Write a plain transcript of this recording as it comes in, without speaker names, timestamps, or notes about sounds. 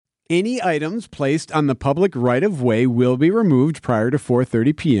any items placed on the public right-of-way will be removed prior to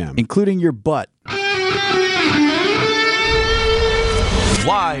 4:30 p.m. Including your butt.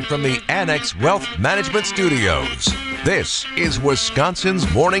 Live from the Annex Wealth Management Studios, this is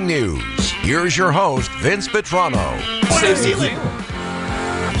Wisconsin's Morning News. Here's your host, Vince Petrano.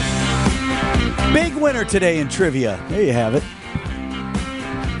 Big winner today in trivia. There you have it.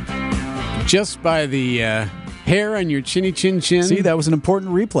 Just by the hair on your chinny chin chin. See, that was an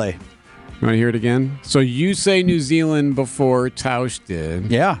important replay. You want to hear it again? So you say New Zealand before Tausch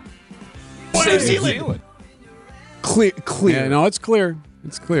did. Yeah. New Zealand. Clear. Yeah, no, it's clear.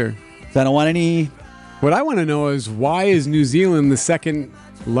 It's clear. So I don't want any... What I want to know is why is New Zealand the second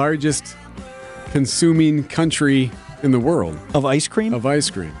largest consuming country in the world? Of ice cream? Of ice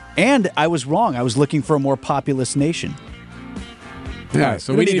cream. And I was wrong. I was looking for a more populous nation. Yeah, right,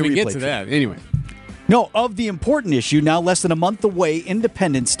 so we didn't even get replay to that. Anyway. No, of the important issue, now less than a month away,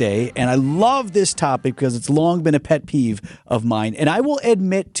 Independence Day, and I love this topic because it's long been a pet peeve of mine, and I will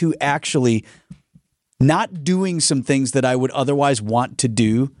admit to actually not doing some things that I would otherwise want to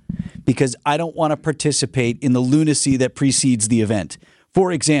do because I don't want to participate in the lunacy that precedes the event.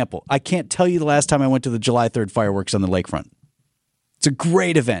 For example, I can't tell you the last time I went to the July 3rd fireworks on the lakefront. It's a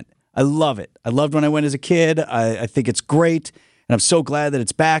great event. I love it. I loved when I went as a kid. I think it's great, and I'm so glad that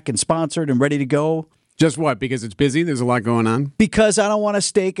it's back and sponsored and ready to go. Just what? Because it's busy? There's a lot going on? Because I don't want to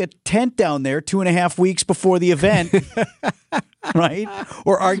stake a tent down there 2.5 weeks before the event, right?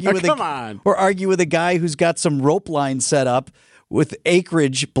 Or argue with a guy who's got some rope line set up with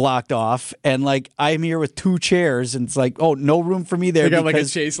acreage blocked off, and like I'm here with 2 chairs, and it's like, oh, no room for me there. They got like a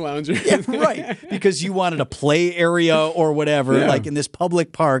chase lounger. Yeah, right. Because you wanted a play area or whatever, like in this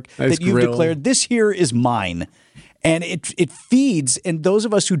public park that you've declared, this here is mine. And it feeds, and those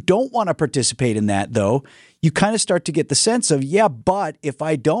of us who don't want to participate in that, though, you kind of start to get the sense of, yeah, but if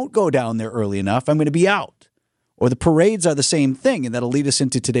I don't go down there early enough, I'm going to be out. Or the parades are the same thing, and that'll lead us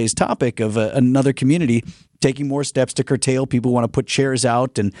into today's topic of another community taking more steps to curtail. People want to put chairs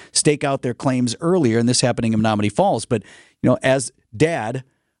out and stake out their claims earlier, and this happening in Menominee Falls. But, you know, as dad,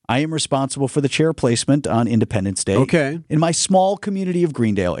 I am responsible for the chair placement on Independence Day in my small community of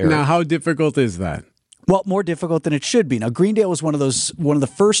Greendale area. Now, how difficult is that? Well, more difficult than it should be. Now, Greendale was one of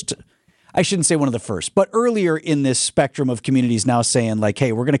the first, I shouldn't say one of the first, but earlier in this spectrum of communities now saying like,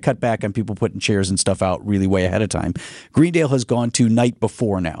 hey, we're going to cut back on people putting chairs and stuff out really way ahead of time. Greendale has gone to night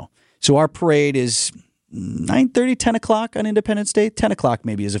before now. So our parade is 9:30, 10 o'clock on Independence Day. 10 o'clock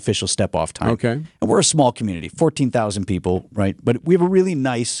maybe is official step-off time. Okay. And we're a small community, 14,000 people, right? But we have a really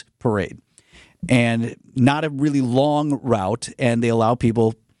nice parade and not a really long route, and they allow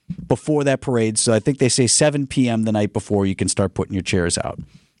people before that parade. So I think they say 7 p.m. the night before you can start putting your chairs out.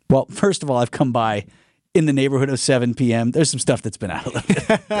 Well, first of all, I've come by in the neighborhood of 7 p.m. There's some stuff that's been out a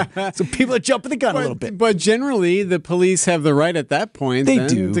little bit. So people are jumping the gun a little bit. But generally, the police have the right at that point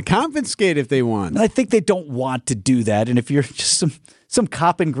to confiscate if they want. And I think they don't want to do that. And if you're just some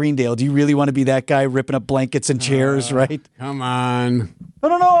cop in Greendale, do you really want to be that guy ripping up blankets and chairs, right? Come on.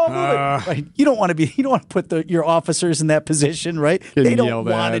 No, right. You don't want to put your officers in that position, right? They don't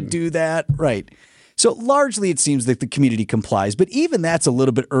want to do that, right? So largely it seems that the community complies, but even that's a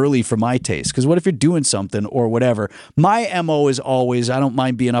little bit early for my taste, because what if you're doing something or whatever? My MO is always, I don't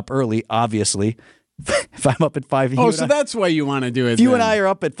mind being up early, obviously. If I'm up at 5. So that's why you want to do it. If you and I are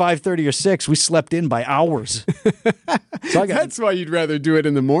up at 5:30 or 6, we slept in by hours. That's why you'd rather do it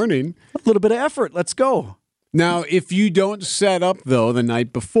in the morning. A little bit of effort. Let's go. Now, if you don't set up, though, the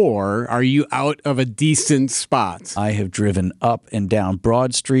night before, are you out of a decent spot? I have driven up and down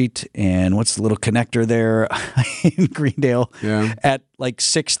Broad Street, and what's the little connector there in Greendale at like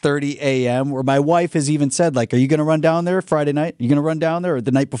 6:30 a.m., where my wife has even said, like, are you going to run down there Friday night? Are you going to run down there or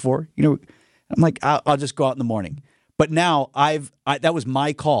the night before? You know, I'm like, I'll just go out in the morning. But now that was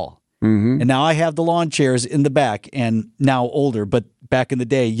my call. Mm-hmm. And now I have the lawn chairs in the back, and now older, but back in the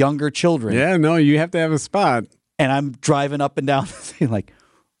day, younger children. Yeah, no, you have to have a spot. And I'm driving up and down like,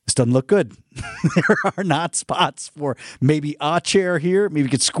 this doesn't look good. There are not spots for maybe a chair here. Maybe you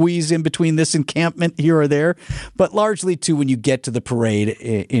could squeeze in between this encampment here or there. But largely, too, when you get to the parade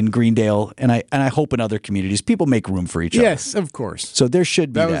in Greendale, and I hope in other communities, people make room for each other. Yes, of course. So there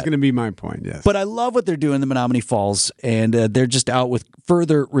should be that. That was going to be my point, yes. But I love what they're doing in the Menominee Falls, and they're just out with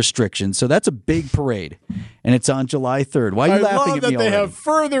further restrictions. So that's a big parade, and it's on July 3rd. Why are you laughing at me already? I love that they have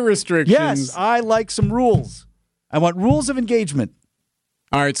further restrictions. Yes, I like some rules. I want rules of engagement.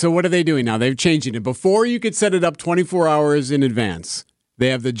 All right, so what are they doing now? They've changed it. Before, you could set it up 24 hours in advance. They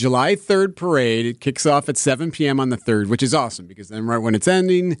have the July 3rd parade. It kicks off at 7 p.m. on the 3rd, which is awesome because then right when it's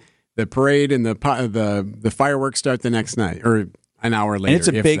ending, the parade and the fireworks start the next night, or an hour later. And it's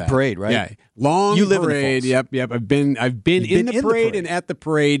a big parade, right? Yeah, long you live parade. In the Yep. I've been in the parade and at the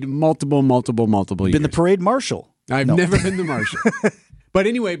parade multiple years. Been the parade marshal? I've never been the marshal. But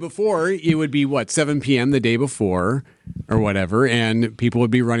anyway, before it would be 7 p.m. the day before or whatever, and people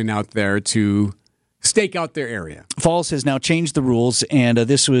would be running out there to stake out their area. Falls has now changed the rules, and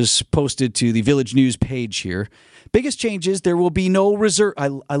this was posted to the Village News page here. Biggest changes, there will be no reserve.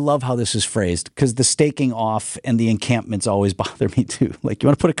 I love how this is phrased, because the staking off and the encampments always bother me too. Like, you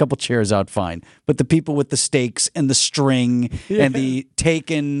want to put a couple chairs out, fine. But the people with the stakes and the string and the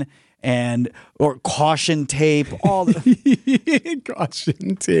taken or caution tape, all the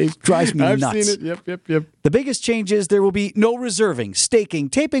caution tape drives me nuts. I've seen it. Yep. The biggest change is there will be no reserving, staking,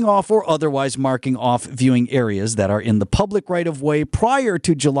 taping off, or otherwise marking off viewing areas that are in the public right-of-way prior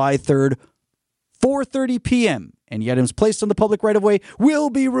to July 3rd, 4:30 p.m. Any items placed on the public right-of-way will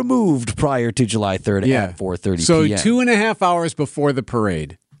be removed prior to July 3rd at 4:30 p.m. So 2.5 hours before the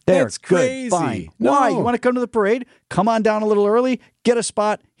parade. That's crazy. Good. Fine. No. Why? You want to come to the parade? Come on down a little early, get a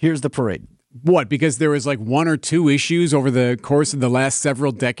spot. Here's the parade. What? Because there was 1 or 2 issues over the course of the last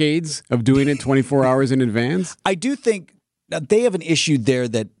several decades of doing it 24 hours in advance? I do think they have an issue there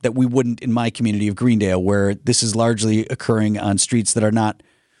that we wouldn't in my community of Greendale, where this is largely occurring on streets that are not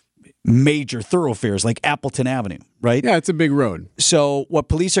major thoroughfares like Appleton Avenue, right? Yeah, it's a big road. So what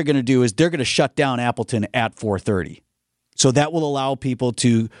police are going to do is they're going to shut down Appleton at 4:30. So that will allow people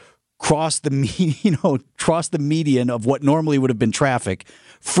to cross the median of what normally would have been traffic,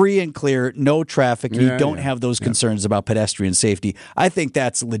 free and clear, no traffic. You don't have those concerns about pedestrian safety. I think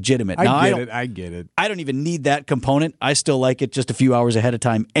that's legitimate. I get it. I don't even need that component. I still like it just a few hours ahead of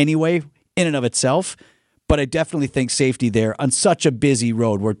time anyway, in and of itself. But I definitely think safety there on such a busy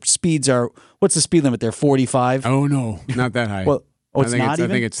road where speeds are, what's the speed limit there, 45? Oh, no, not that high. I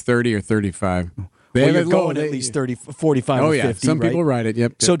think it's 30 or 35. You're going at least 30, 45 or 50, some people ride it,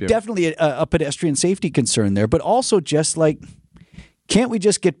 yep. So definitely a pedestrian safety concern there, but also just can't we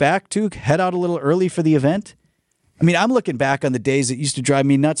just get back to head out a little early for the event? I mean, I'm looking back on the days that used to drive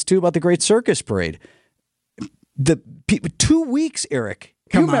me nuts, too, about the Great Circus Parade. 2 weeks, Eric.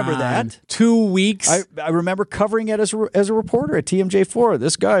 You remember that? 2 weeks? I remember covering it as a reporter at TMJ4.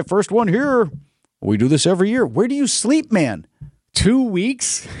 This guy, first one here. We do this every year. Where do you sleep, man? 2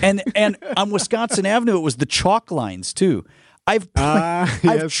 weeks? And on Wisconsin Avenue, it was the chalk lines, too. I've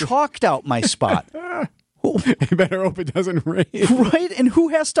chalked out my spot. You better hope it doesn't rain. Right? And who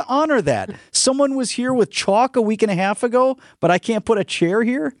has to honor that? Someone was here with chalk a week and a half ago, but I can't put a chair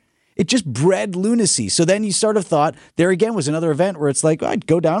here? It just bred lunacy. So then you sort of thought, there again was another event where it's like, I'd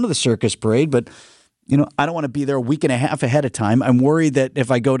go down to the circus parade, but I don't want to be there a week and a half ahead of time. I'm worried that if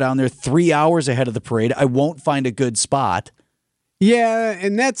I go down there 3 hours ahead of the parade, I won't find a good spot. Yeah,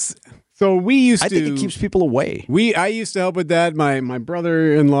 and that's so we used to. I think it keeps people away. I used to help with that. My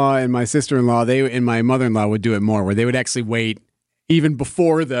brother-in-law and my sister-in-law, and my mother-in-law would do it more, where they would actually wait even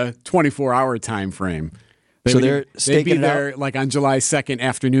before the 24-hour time frame. They'd be there on July 2nd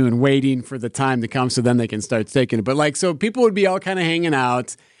afternoon waiting for the time to come so then they can start taking it. But so people would be all kind of hanging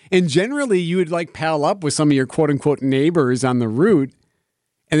out. And generally you would pal up with some of your quote unquote neighbors on the route.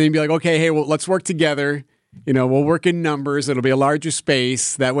 And then you'd be like, okay, hey, well, let's work together. We'll work in numbers. It'll be a larger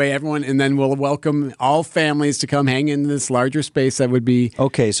space. That way and then we'll welcome all families to come hang in this larger space that would be.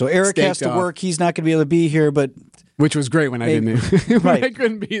 Okay, so Eric has to work. He's not going to be able to be here, but. Which was great when I didn't. Right. I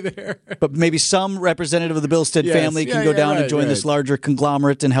couldn't be there. But maybe some representative of the Billstead family can go down and join this larger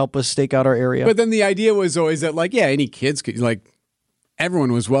conglomerate and help us stake out our area. But then the idea was always that, any kids could,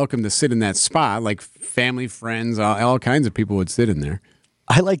 everyone was welcome to sit in that spot. Family, friends, all kinds of people would sit in there.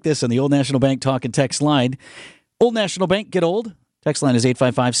 I like this on the Old National Bank talk and text line. Old National Bank, get old. Text line is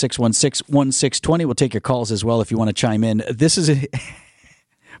 855-616-1620. We'll take your calls as well if you want to chime in. This is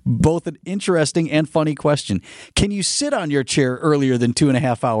both an interesting and funny question. Can you sit on your chair earlier than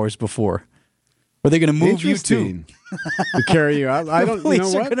 2.5 hours before? Are they going to move you too? To carry you out? I don't know.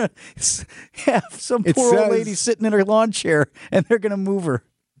 Police are going to have some poor old lady sitting in her lawn chair, and they're going to move her.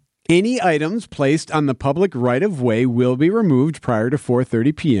 Any items placed on the public right-of-way will be removed prior to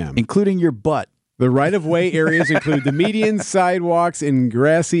 4:30 p.m., including your butt. The right-of-way areas include the median, sidewalks, and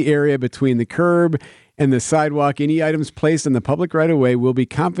grassy area between the curb and the sidewalk. Any items placed on the public right-of-way will be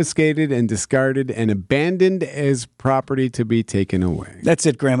confiscated and discarded and abandoned as property to be taken away. That's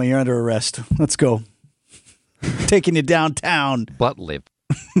it, Grandma. You're under arrest. Let's go. Taking you downtown. Butt lip.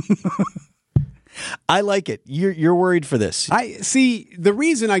 I like it. You're worried for this. I see. The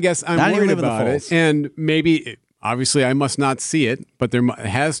reason I guess I'm worried about it, and maybe, obviously, I must not see it, but there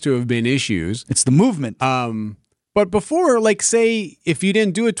has to have been issues. It's the movement. But before, say, if you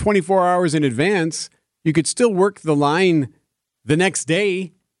didn't do it 24 hours in advance, you could still work the line the next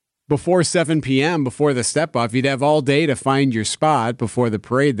day, before 7 p.m., before the step-off, you'd have all day to find your spot before the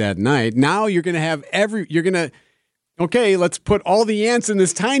parade that night. Now you're going to have okay, let's put all the ants in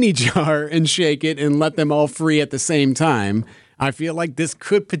this tiny jar and shake it and let them all free at the same time. I feel like this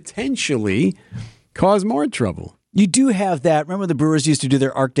could potentially cause more trouble. You do have that. Remember the Brewers used to do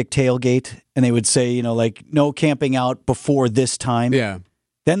their Arctic tailgate, and they would say, no camping out before this time? Yeah.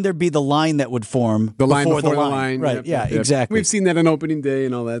 Then there'd be the line that would form before the line. Right, yep. Exactly. We've seen that on opening day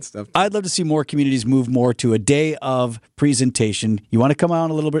and all that stuff. I'd love to see more communities move more to a day of presentation. You want to come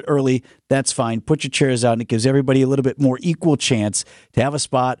out a little bit early, that's fine. Put your chairs out, and it gives everybody a little bit more equal chance to have a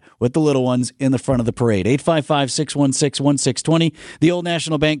spot with the little ones in the front of the parade. 855-616-1620. The Old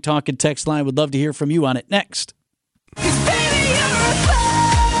National Bank talk and text line. Would love to hear from you on it next.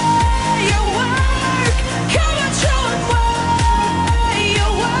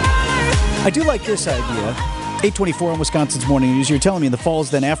 I do like this idea. 824 on Wisconsin's Morning News. You're telling me in the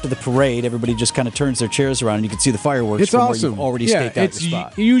falls, then after the parade, everybody just kind of turns their chairs around and you can see the fireworks from where you've already staked out your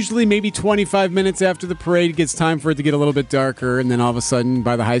spot. Usually maybe 25 minutes after the parade, it gets time for it to get a little bit darker, and then all of a sudden,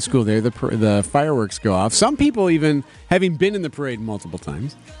 by the high school there, the fireworks go off. Some people even, having been in the parade multiple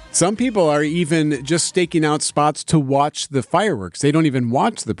times, some people are even just staking out spots to watch the fireworks. They don't even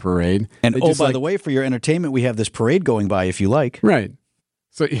watch the parade. And by the way, for your entertainment, we have this parade going by if you like. Right.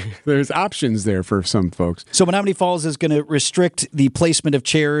 So there's options there for some folks. So Menominee Falls is going to restrict the placement of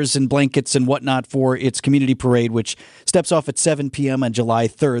chairs and blankets and whatnot for its community parade, which steps off at 7 p.m. on July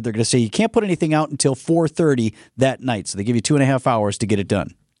 3rd. They're going to say you can't put anything out until 4:30 that night. So they give you 2.5 hours to get it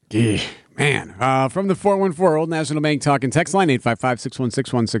done. Man, from the 414 Old National Bank talking text line,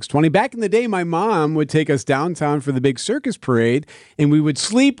 855-616-1620. Back in the day, my mom would take us downtown for the big circus parade, and we would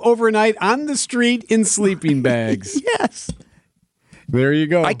sleep overnight on the street in sleeping bags. Yes. There you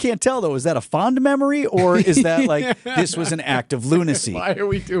go. I can't tell, though. Is that a fond memory, or is that like this was an act of lunacy? Why are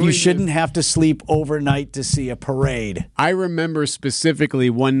we doing You shouldn't have to sleep overnight to see a parade. I remember specifically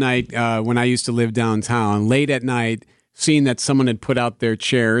one night when I used to live downtown, late at night, seeing that someone had put out their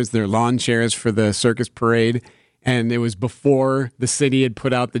chairs, their lawn chairs for the circus parade, and it was before the city had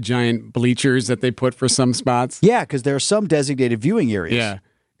put out the giant bleachers that they put for some spots. Yeah, because there are some designated viewing areas. Yeah.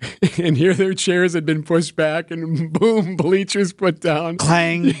 And here their chairs had been pushed back and boom, bleachers put down.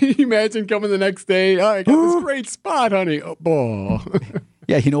 Clang. Imagine coming the next day. Oh, I got this great spot, honey. Oh.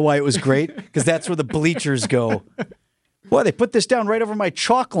 Yeah, you know why it was great? Because that's where the bleachers go. Boy, they put this down right over my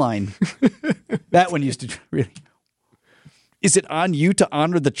chalk line. That one used to really... Is it on you to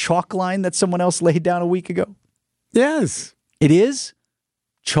honor the chalk line that someone else laid down a week ago? Yes. It is?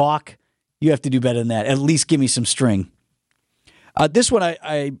 Chalk? You have to do better than that. At least give me some string. This one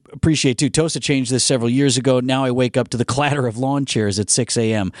I appreciate, too. Tosa changed this several years ago. Now I wake up to the clatter of lawn chairs at 6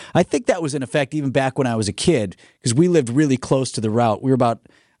 a.m. I think that was in effect even back when I was a kid, because we lived really close to the route.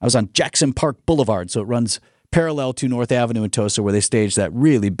 I was on Jackson Park Boulevard, so it runs parallel to North Avenue in Tosa, where they stage that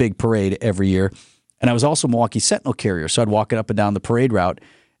really big parade every year. And I was also a Milwaukee Sentinel carrier, so I'd walk it up and down the parade route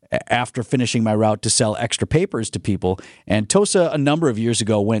after finishing my route to sell extra papers to people. And Tosa, a number of years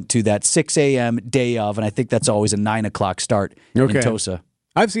ago, went to that 6 a.m. day of, and I think that's always a 9 o'clock start in Tosa.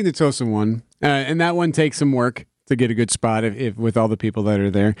 I've seen the Tosa one, and that one takes some work to get a good spot if with all the people that are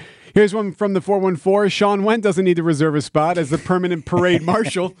there. Here's one from the 414. Sean Went doesn't need to reserve a spot as the permanent parade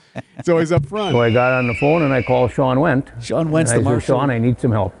marshal. It's always up front. So I got on the phone and I called Sean Went. Sean Went's the marshal. Sean, I need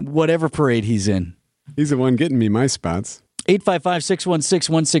some help. Whatever parade he's in. He's the one getting me my spots.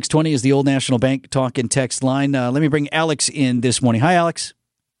 855-616-1620 is the Old National Bank talk and text line. Let me bring Alex in this morning. Hi, Alex.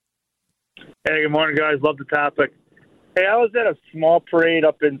 Hey, good morning, guys. Love the topic. Hey, I was at a small parade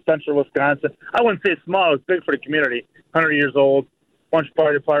up in central Wisconsin. I wouldn't say small. It was big for the community. 100 years old, bunch of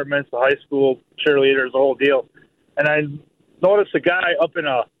fire departments, the high school, cheerleaders, the whole deal. And I noticed a guy up in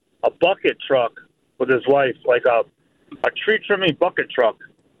a bucket truck with his wife, like a tree trimming bucket truck.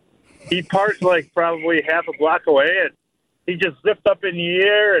 He parked like probably half a block away, and he just zipped up in the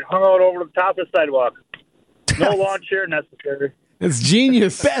air and hung out over the top of the sidewalk. No lawn chair necessary. It's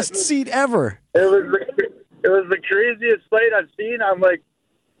genius. Best seat ever. It was the craziest sight I've seen. I'm like,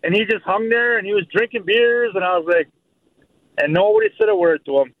 and he just hung there, and he was drinking beers, and I was like, and nobody said a word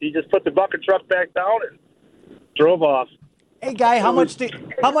to him. He just put the bucket truck back down and drove off. Hey, guy, how much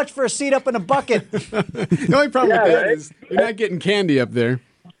for a seat up in a bucket? The only problem with that is you're not getting candy up there.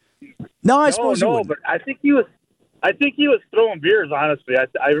 No, I suppose you wouldn't. But I think he was throwing beers. Honestly, I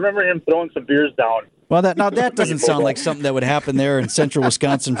remember him throwing some beers down. Well, that doesn't sound like something that would happen there in central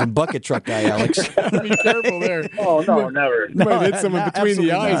Wisconsin from Bucket Truck Guy, Alex. Be careful there. Oh, no, never. You might hit someone between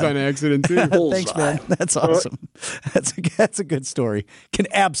the eyes on accident, too. Thanks, man. That's awesome. That's a good story. Can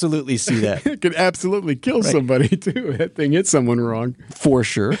absolutely see that. It could absolutely kill somebody, too. That thing hit someone wrong. For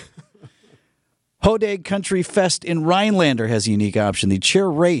sure. Hodag Country Fest in Rhinelander has a unique option. The chair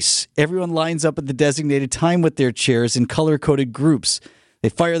race. Everyone lines up at the designated time with their chairs in color-coded groups. They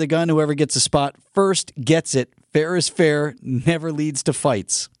fire the gun. Whoever gets a spot first gets it. Fair is fair. Never leads to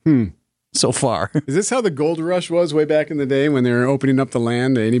fights. So far. Is this how the gold rush was way back in the day when they were opening up the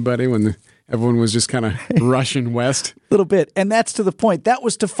land to anybody when everyone was just kind of rushing west? A little bit. And that's to the point. That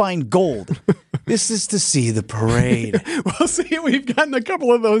was to find gold. This is to see the parade. Well, see, we've gotten a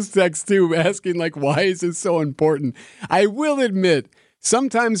couple of those texts, too, asking, like, why is this so important? I will admit,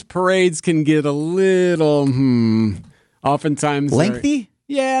 sometimes parades can get a little, oftentimes lengthy?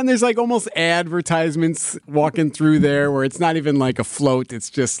 Yeah, and there's like almost advertisements walking through there where it's not even like a float. It's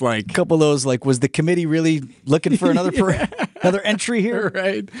just like a couple of those, like, was the committee really looking for another parade, another entry here?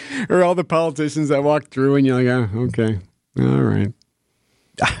 Right. Or all the politicians that walk through and you're like, oh, okay. All right.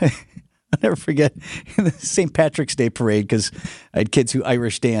 I'll never forget the St. Patrick's Day parade because I had kids who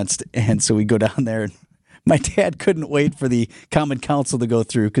Irish danced. And so we go down there. And my dad couldn't wait for the Common Council to go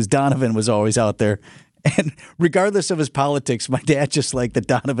through because Donovan was always out there. And regardless of his politics, my dad just liked that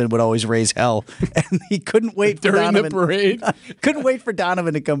Donovan would always raise hell. And he couldn't wait for during Donovan. the parade. Couldn't wait for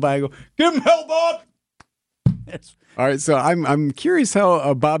Donovan to come by and go, give him hell, Bob. All right, so I'm curious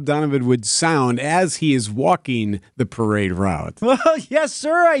how Bob Donovan would sound as he is walking the parade route. Well, yes,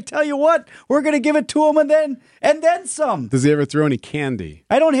 sir. I tell you what, we're going to give it to him and then some. Does he ever throw any candy?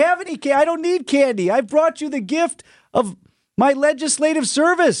 I don't have any candy. I don't need candy. I've brought you the gift of my legislative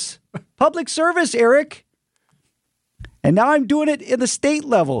service, public service, Eric. And now I'm doing it in the state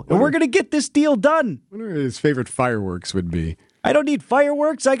level, and we're going to get this deal done. I wonder what his favorite fireworks would be. I don't need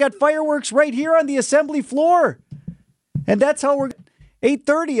fireworks. I got fireworks right here on the assembly floor. And that's how we're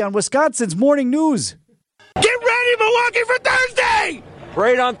 8:30 on Wisconsin's Morning News. Get ready, Milwaukee, for Thursday!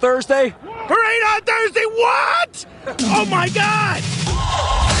 Parade on Thursday? Parade on Thursday, what? Oh, my God!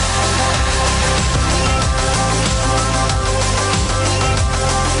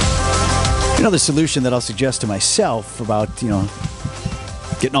 Another solution that I'll suggest to myself about,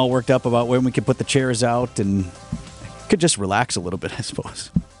 getting all worked up about when we can put the chairs out and could just relax a little bit, I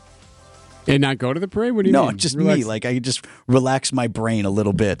suppose. And not go to the parade? What do you mean? No, just relax. me. Like, I could just relax my brain a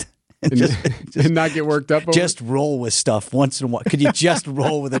little bit. And not get worked up over just roll with stuff once in a while. Could you just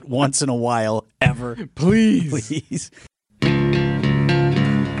roll with it once in a while, ever? Please. Please.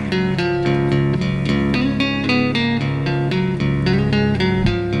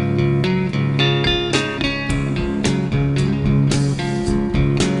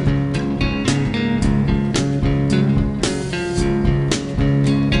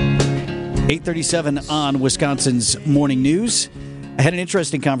 .37 on Wisconsin's Morning News. I had an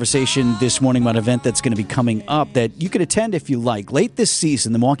interesting conversation this morning about an event that's going to be coming up that you could attend if you like. Late this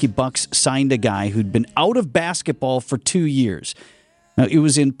season, the Milwaukee Bucks signed a guy who'd been out of basketball for 2 years. Now, it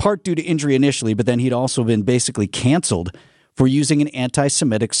was in part due to injury initially, but then he'd also been basically canceled for using an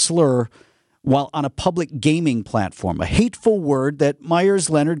anti-Semitic slur while on a public gaming platform, a hateful word that Myers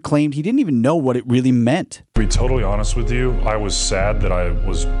Leonard claimed he didn't even know what it really meant. To be totally honest with you, I was sad that I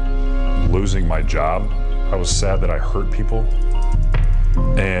was losing my job. I was sad that I hurt people.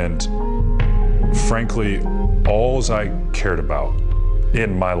 And frankly, all I cared about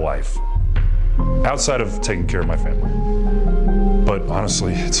in my life, outside of taking care of my family, but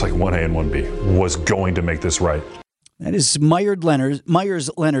honestly, it's like 1A and 1B, was going to make this right. That is Myers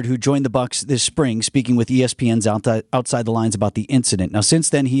Leonard, who joined the Bucks this spring, speaking with ESPN's Outside the Lines about the incident. Now, since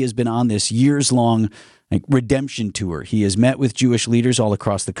then, he has been on this years-long redemption tour. He has met with Jewish leaders all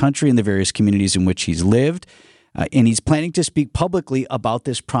across the country in the various communities in which he's lived. And he's planning to speak publicly about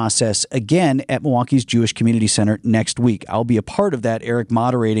this process again at Milwaukee's Jewish Community Center next week. I'll be a part of that, Eric,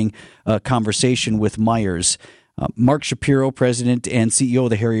 moderating a conversation with Myers. Mark Shapiro, president and CEO of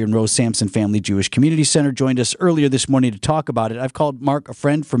the Harry and Rose Sampson Family Jewish Community Center, joined us earlier this morning to talk about it. I've called Mark a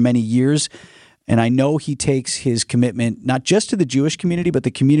friend for many years, and I know he takes his commitment not just to the Jewish community, but the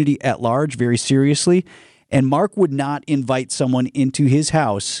community at large very seriously. And Mark would not invite someone into his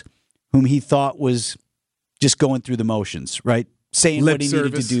house whom he thought was just going through the motions, right? Saying Lip what he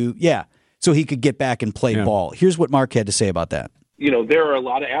service. needed to do. Yeah. So he could get back and play ball. Here's what Mark had to say about that. There are a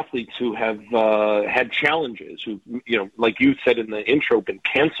lot of athletes who have had challenges, who, like you said in the intro, been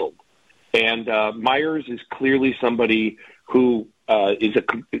canceled. And Myers is clearly somebody who is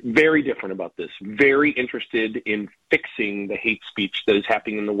very different about this, very interested in fixing the hate speech that is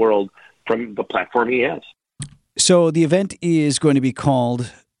happening in the world from the platform he has. So the event is going to be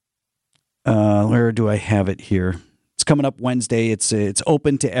called, where do I have it here? It's coming up Wednesday. It's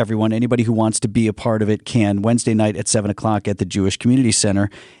open to everyone. Anybody who wants to be a part of it can. Wednesday night at 7 o'clock at the Jewish Community Center.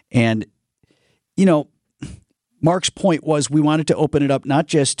 And, Mark's point was we wanted to open it up not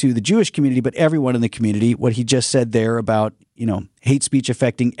just to the Jewish community, but everyone in the community. What he just said there about, hate speech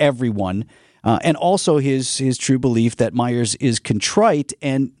affecting everyone. And also his true belief that Myers is contrite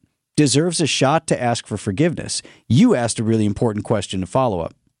and deserves a shot to ask for forgiveness. You asked a really important question to follow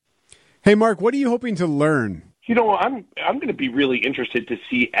up. Hey, Mark, what are you hoping to learn? I'm going to be really interested to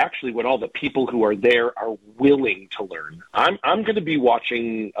see actually what all the people who are there are willing to learn. I'm going to be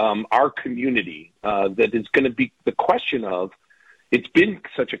watching our community. That is going to be the question of, it's been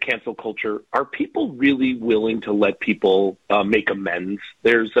such a cancel culture. Are people really willing to let people make amends?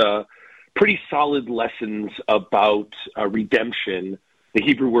 There's pretty solid lessons about redemption, the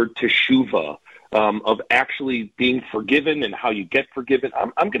Hebrew word teshuvah, of actually being forgiven and how you get forgiven.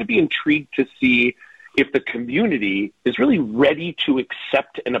 I'm going to be intrigued to see if the community is really ready to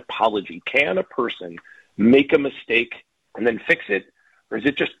accept an apology. Can a person make a mistake and then fix it, or is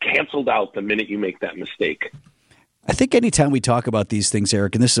it just canceled out the minute you make that mistake? I think anytime we talk about these things,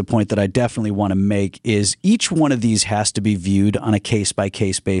 Eric, and this is a point that I definitely want to make, is each one of these has to be viewed on a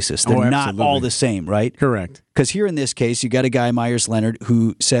case-by-case basis. They're not all the same, right? Correct. Because here in this case, you got a guy, Myers Leonard,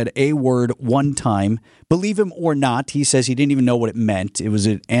 who said a word one time. Believe him or not, he says he didn't even know what it meant. It was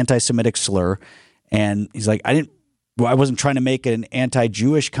an anti-Semitic slur. And he's like, I wasn't trying to make an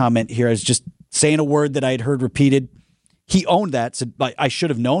anti-Jewish comment here. I was just saying a word that I had heard repeated. He owned that, said, I should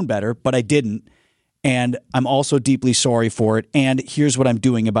have known better, but I didn't. And I'm also deeply sorry for it. And here's what I'm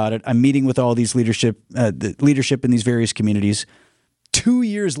doing about it. I'm meeting with all these the leadership in these various communities. 2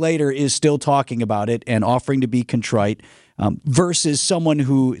 years later is still talking about it and offering to be contrite, versus someone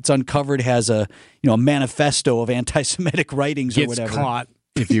who it's uncovered has a manifesto of anti-Semitic writings or whatever. Gets caught,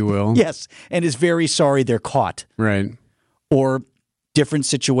 if you will. Yes, and is very sorry they're caught. Right. Or different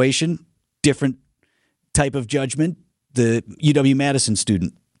situation, different type of judgment. The UW-Madison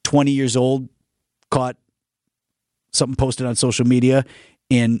student, 20 years old, caught something posted on social media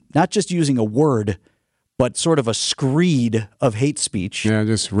in not just using a word, but sort of a screed of hate speech. Yeah,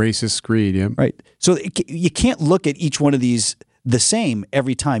 just racist screed, yeah. Right. So you can't look at each one of these the same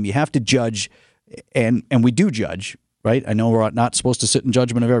every time. You have to judge, and we do judge, right? I know we're not supposed to sit in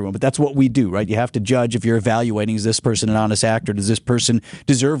judgment of everyone, but that's what we do, right? You have to judge if you're evaluating, is this person an honest actor? Does this person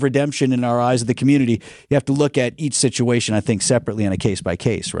deserve redemption in our eyes of the community? You have to look at each situation, I think, separately on a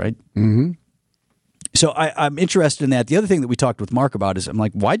case-by-case, right? Mm-hmm. So I'm interested in that. The other thing that we talked with Mark about is, I'm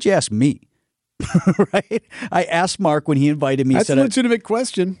like, why'd you ask me? Right? I asked Mark when he invited me. That's a legitimate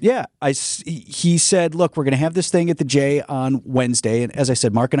question. Yeah. He said, look, we're going to have this thing at the J on Wednesday. And as I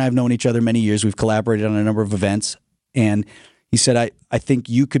said, Mark and I have known each other many years. We've collaborated on a number of events. And he said, I think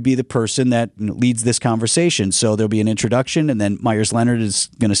you could be the person that leads this conversation. So there'll be an introduction, and then Myers Leonard is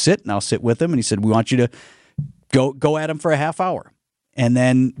going to sit, and I'll sit with him. And he said, we want you to go at him for a half hour. And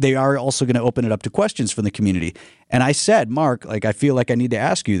then they are also going to open it up to questions from the community. And I said, Mark, I feel like I need to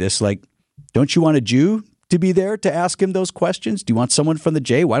ask you this. Don't you want a Jew to be there to ask him those questions? Do you want someone from the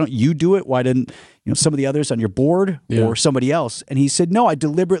J? Why don't you do it? Why didn't some of the others on your board or somebody else? And he said, no, I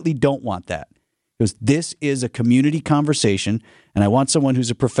deliberately don't want that. He goes, this is a community conversation, and I want someone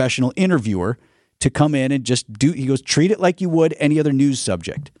who's a professional interviewer to come in and just he goes, treat it like you would any other news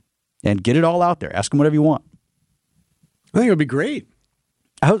subject and get it all out there. Ask them whatever you want. I think it would be great.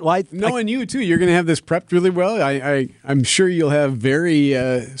 Knowing you, too, you're going to have this prepped really well. I'm sure you'll have very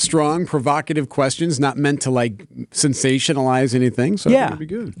strong, provocative questions, not meant to sensationalize anything. So I think it'll be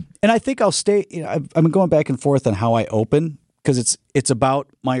good. And I think I'll stay. I'm going back and forth on how I open, because it's about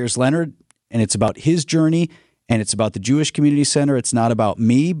Myers Leonard, and it's about his journey, and it's about the Jewish Community Center. It's not about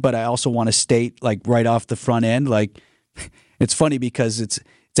me, but I also want to state right off the front end, it's funny because it's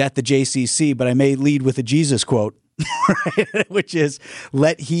at the JCC, but I may lead with a Jesus quote. Right? Which is,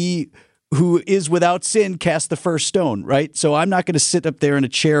 let he who is without sin cast the first stone, right? So I'm not going to sit up there in a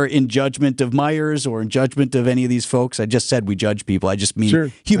chair in judgment of Myers or in judgment of any of these folks. I just said we judge people. I just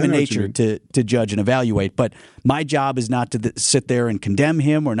mean human nature to judge and evaluate. But my job is not to sit there and condemn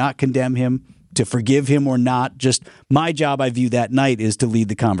him or not condemn him, to forgive him or not. Just my job, I view that night, is to lead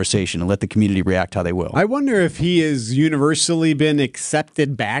the conversation and let the community react how they will. I wonder if he has universally been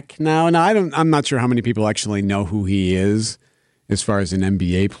accepted back now. Now, I'm not sure how many people actually know who he is as far as an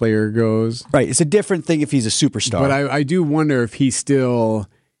NBA player goes. Right. It's a different thing if he's a superstar. But I do wonder if he still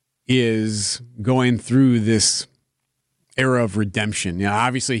is going through this era of redemption.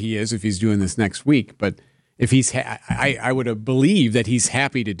 Obviously he is if he's doing this next week, but if he's, I would believe that he's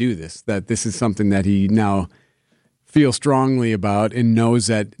happy to do this, that this is something that he now feels strongly about and knows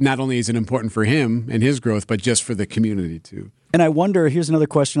that not only is it important for him and his growth, but just for the community too. And I wonder, here's another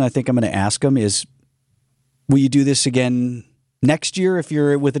question I think I'm going to ask him is, will you do this again next year if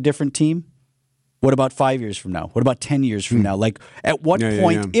you're with a different team? What about 5 years from now? What about 10 years from now? Like, at what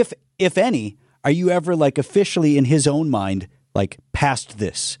point, if any, are you ever, like, officially in his own mind, like, past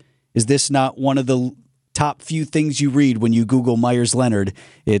this? Is this not one of the top few things you read when you Google Myers Leonard?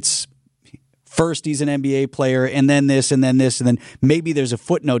 It's first he's an NBA player, and then this, and then this, and then maybe there's a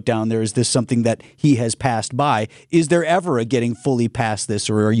footnote down there. Is this something that he has passed by? Is there ever a getting fully past this,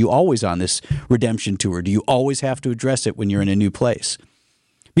 or are you always on this redemption tour? Do you always have to address it when you're in a new place?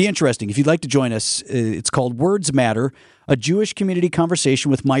 Be interesting. If you'd like to join us, it's called Words Matter, a Jewish community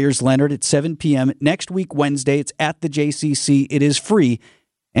conversation with Myers Leonard at 7 p.m. next week, Wednesday. It's at the JCC. It is free,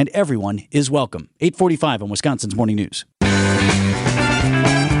 and everyone is welcome. 8:45 on Wisconsin's Morning News.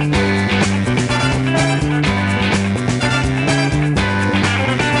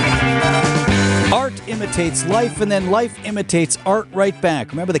 Art imitates life, and then life imitates art right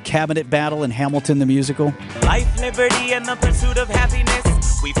back. Remember the cabinet battle in Hamilton the musical? Life, liberty, and the pursuit of happiness.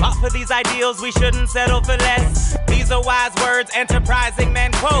 We fought for these ideals, we shouldn't settle for less. These are wise words, enterprising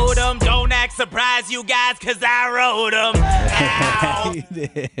men quote them. Don't act surprised, you guys, because I wrote them. He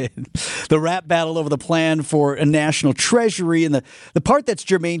did. The rap battle over the plan for a national treasury, and the part that's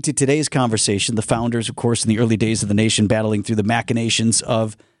germane to today's conversation, the founders, of course, in the early days of the nation, battling through the machinations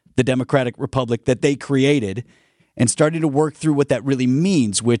of the Democratic Republic that they created, and starting to work through what that really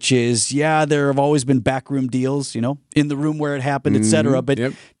means, which is, there have always been backroom deals, in the room where it happened, et cetera. But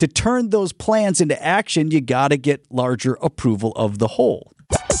to turn those plans into action, you got to get larger approval of the whole.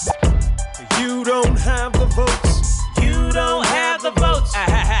 You don't have the votes. You don't have the votes.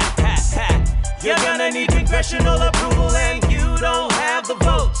 You're gonna need congressional approval, and you don't have the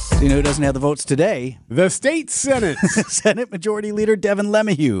votes. So you know who doesn't have the votes today? The state Senate. Senate Majority Leader Devin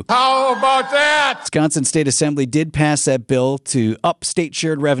LeMahieu. How about that? Wisconsin State Assembly did pass that bill to up state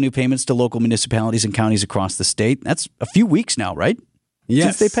shared revenue payments to local municipalities and counties across the state. That's a few weeks now, right?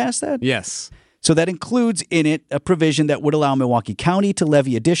 Yes. Since they passed that? Yes. So that includes in it a provision that would allow Milwaukee County to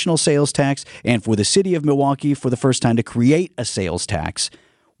levy additional sales tax, and for the city of Milwaukee for the first time to create a sales tax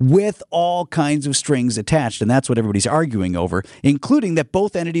with all kinds of strings attached. And that's what everybody's arguing over, including that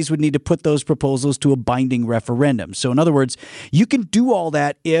both entities would need to put those proposals to a binding referendum. So in other words, you can do all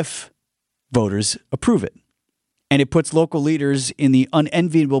that if voters approve it. And it puts local leaders in the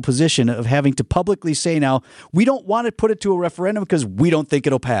unenviable position of having to publicly say now, we don't want to put it to a referendum because we don't think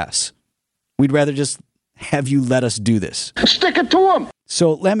it'll pass. We'd rather just have you let us do this. Stick it to them.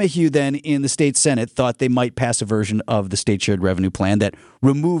 So LeMahieu then in the state Senate thought they might pass a version of the state shared revenue plan that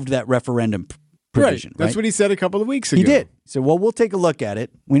removed that referendum provision. Right. That's what he said a couple of weeks ago. He did. He said, well, we'll take a look at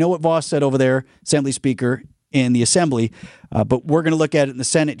it. We know what Voss said over there, Assembly Speaker in the Assembly, but we're going to look at it in the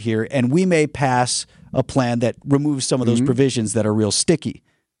Senate here, and we may pass a plan that removes some of those provisions that are real sticky.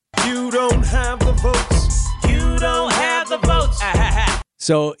 You don't have the votes. You don't have the votes.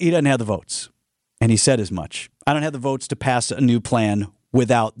 So he doesn't have the votes. And he said as much. I don't have the votes to pass a new plan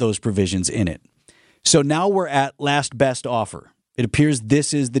without those provisions in it. So now we're at last best offer. It appears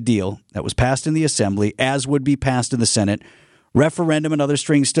this is the deal that was passed in the Assembly, as would be passed in the Senate. Referendum and other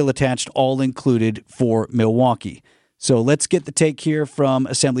strings still attached, all included for Milwaukee. So let's get the take here from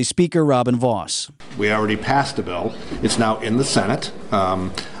Assembly Speaker Robin Voss. We already passed a bill. It's now in the Senate.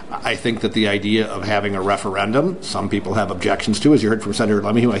 I think that the idea of having a referendum, some people have objections to, as you heard from Senator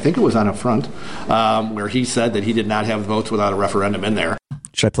LeMahieu, I think it was on up front, where he said that he did not have votes without a referendum in there.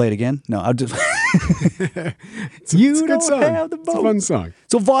 Should I play it again? No, I'll just... it's a good song. Have the vote. It's a fun song.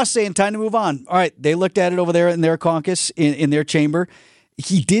 So Voss saying, time to move on. All right, they looked at it over there in their caucus, in their chamber.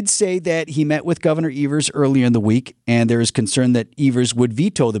 He did say that he met with Governor Evers earlier in the week, and there is concern that Evers would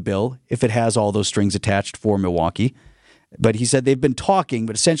veto the bill if it has all those strings attached for Milwaukee. But he said they've been talking,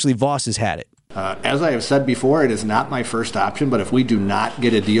 but essentially Voss has had it. As I have said before, it is not my first option, but if we do not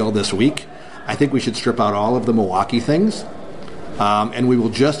get a deal this week, I think we should strip out all of the Milwaukee things, and we will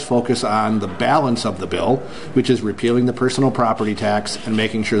just focus on the balance of the bill, which is repealing the personal property tax and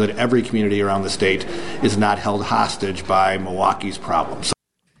making sure that every community around the state is not held hostage by Milwaukee's problems.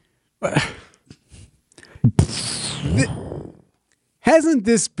 Hasn't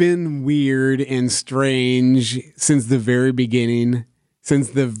this been weird and strange since the very beginning? Since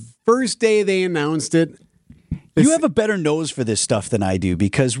the first day they announced it? You have a better nose for this stuff than I do,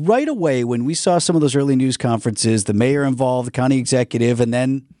 because right away when we saw some of those early news conferences, the mayor involved, the county executive, and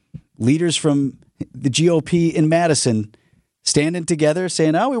then leaders from the GOP in Madison standing together,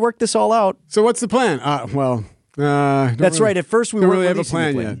 saying, "Oh, we worked this all out." So what's the plan? That's right. At first, we don't weren't really have a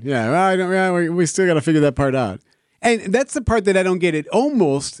plan yet. Yeah, well, I don't. Yeah, we still got to figure that part out. And that's the part that I don't get. It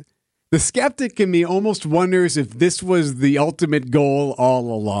almost, the skeptic in me almost wonders if this was the ultimate goal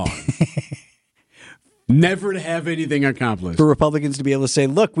all along. Never to have anything accomplished. For Republicans to be able to say,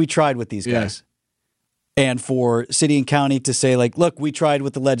 "Look, we tried with these guys." And for city and county to say, like, "Look, we tried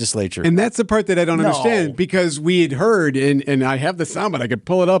with the legislature." And that's the part that I don't understand, because we had heard, and I have the sound, but I could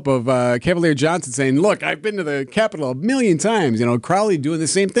pull it up, of Cavalier Johnson saying, "Look, I've been to the Capitol a million times." Crowley doing the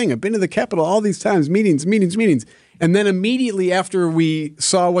same thing. I've been to the Capitol all these times, meetings. And then immediately after we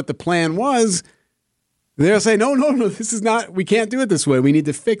saw what the plan was, they'll say, no, this is not, we can't do it this way. We need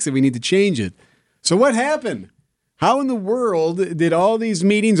to fix it. We need to change it. So what happened? How in the world did all these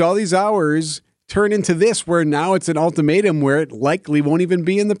meetings, all these hours turn into this, where now it's an ultimatum where it likely won't even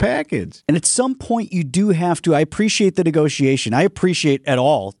be in the package? And at some point you do have to, I appreciate the negotiation. I appreciate at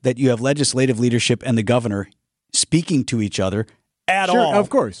all that you have legislative leadership and the governor speaking to each other at all. Of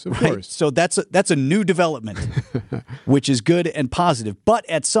course. So that's a new development, which is good and positive. But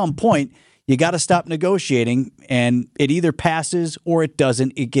at some point, you got to stop negotiating, and it either passes or it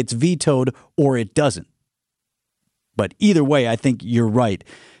doesn't. It gets vetoed or it doesn't. But either way, I think you're right.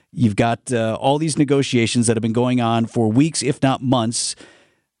 You've got all these negotiations that have been going on for weeks, if not months.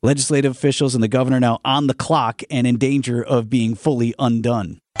 Legislative officials and the governor now on the clock and in danger of being fully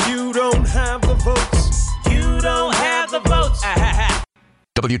undone. You don't have the votes. You don't have the votes.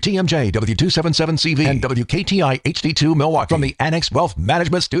 WTMJ, W277CV, and WKTI HD2 Milwaukee from the Annex Wealth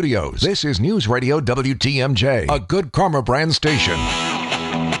Management Studios. This is News Radio WTMJ, a Good Karma brand station.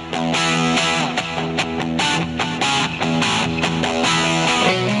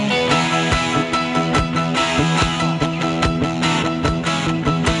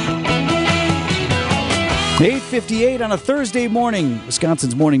 .58 on a Thursday morning.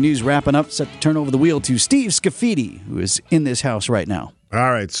 Wisconsin's Morning News wrapping up. Set to turn over the wheel to Steve Scafidi, who is in this house right now.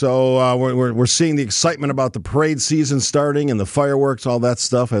 All right, so we're seeing the excitement about the parade season starting and the fireworks, all that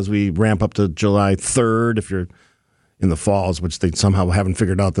stuff, as we ramp up to July 3rd, if you're in the falls, which they somehow haven't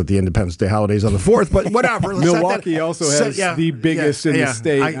figured out that the Independence Day holiday is on the 4th, but whatever. Milwaukee also has the biggest in the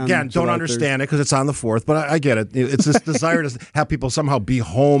state. I don't understand it because it's on the 4th, but I get it. It's this desire to have people somehow be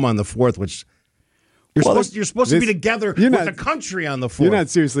home on the 4th, which... You're supposed to be together with the country on the 4th. You're not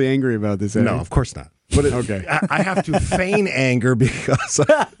seriously angry about this, No, of course not. But okay. I have to feign anger because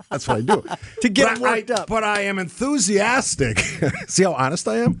that's what I do. To get worked up. But I am enthusiastic. See how honest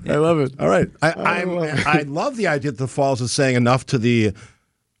I am? I love it. All right. I love the idea that the Falls is saying enough to the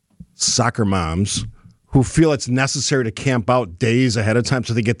soccer moms who feel it's necessary to camp out days ahead of time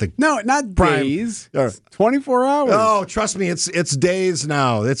so they get the not days. 24 hours. Oh, trust me, it's days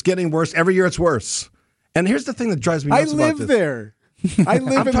now. It's getting worse. Every year it's worse. And here's the thing that drives me nuts about this. I live there. I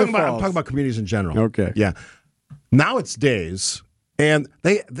live in the Falls. I'm talking about communities in general. Okay. Yeah. Now it's days, and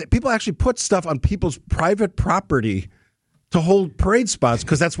they people actually put stuff on people's private property to hold parade spots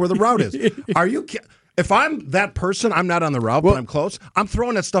because that's where the route is. Are you kidding? If I'm that person, I'm not on the route, but I'm close. I'm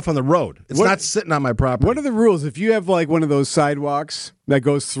throwing that stuff on the road. It's not sitting on my property. What are the rules? If you have like one of those sidewalks that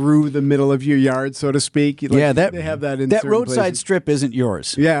goes through the middle of your yard, so to speak, they have that in that certain roadside places. strip isn't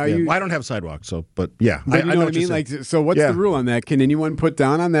yours. Yeah, I don't have sidewalks, but yeah, I know what I mean. Like, so what's the rule on that? Can anyone put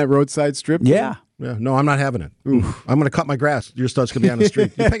down on that roadside strip? Yeah. Yeah, no, I'm not having it. I'm going to cut my grass. Your stuff's going to be on the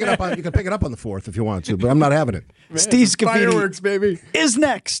street. You can pick it up on the 4th if you want to, but I'm not having it. Steve Scafidi fireworks, baby, is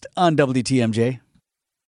next on WTMJ.